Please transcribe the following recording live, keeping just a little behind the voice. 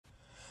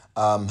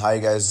How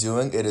you guys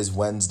doing? It is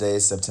Wednesday,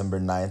 September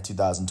 9th,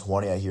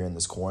 2020. I hear in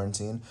this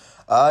quarantine.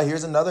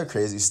 Here's another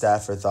crazy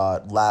stat for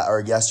thought.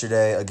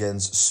 Yesterday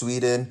against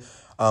Sweden,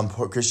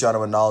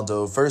 Cristiano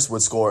Ronaldo first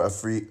would score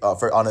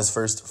on his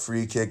first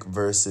free kick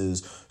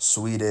versus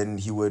Sweden.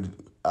 He would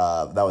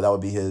that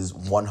would be his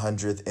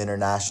 100th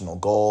international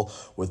goal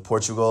with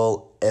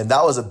Portugal, and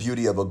that was a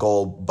beauty of a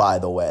goal, by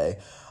the way.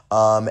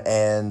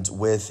 And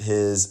with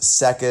his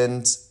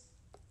second,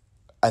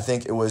 I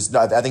think it was no,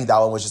 I think that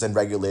one was just in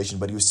regulation,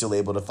 but he was still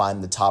able to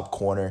find the top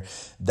corner.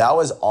 That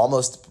was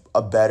almost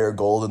a better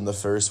goal than the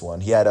first one.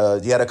 He had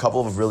a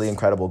couple of really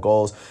incredible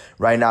goals.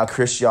 Right now,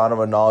 Cristiano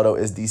Ronaldo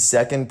is the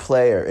second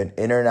player in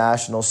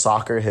international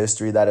soccer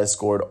history that has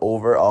scored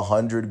over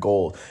 100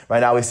 goals. Right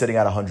now, he's sitting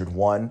at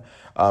 101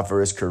 for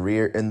his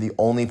career, and the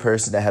only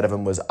person ahead of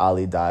him was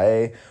Ali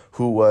Daei,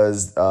 who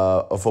was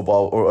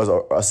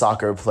a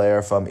soccer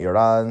player from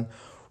Iran,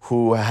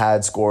 who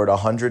had scored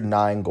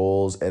 109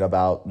 goals in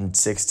about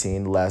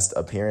 16 less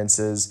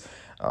appearances.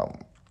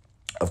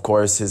 Of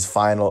course, he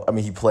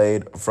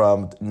played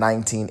from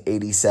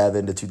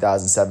 1987 to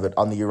 2007, but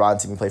on the Iran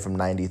team, he played from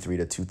 93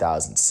 to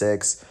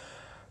 2006.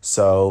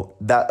 So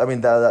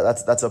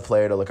that's a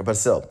player to look at. But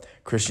still,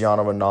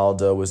 Cristiano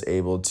Ronaldo was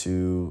able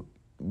to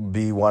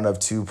be one of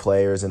two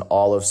players in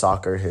all of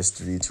soccer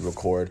history to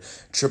record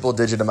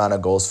triple-digit amount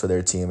of goals for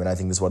their team, and I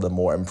think this is one of the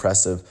more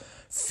impressive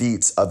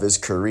feats of his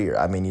career.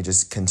 I mean, he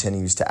just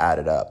continues to add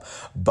it up.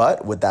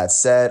 But with that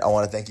said, I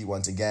want to thank you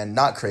once again.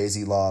 Not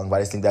crazy long, but I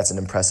just think that's an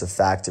impressive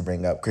fact to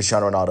bring up.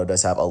 Cristiano Ronaldo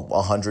does have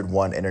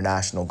 101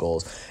 international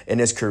goals in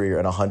his career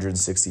and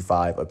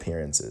 165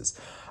 appearances.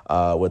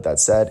 With that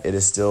said, it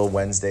is still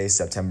Wednesday,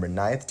 September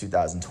 9th,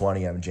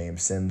 2020. I'm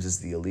James Sims is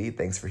the Elite.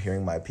 Thanks for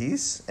hearing my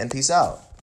piece, and peace out.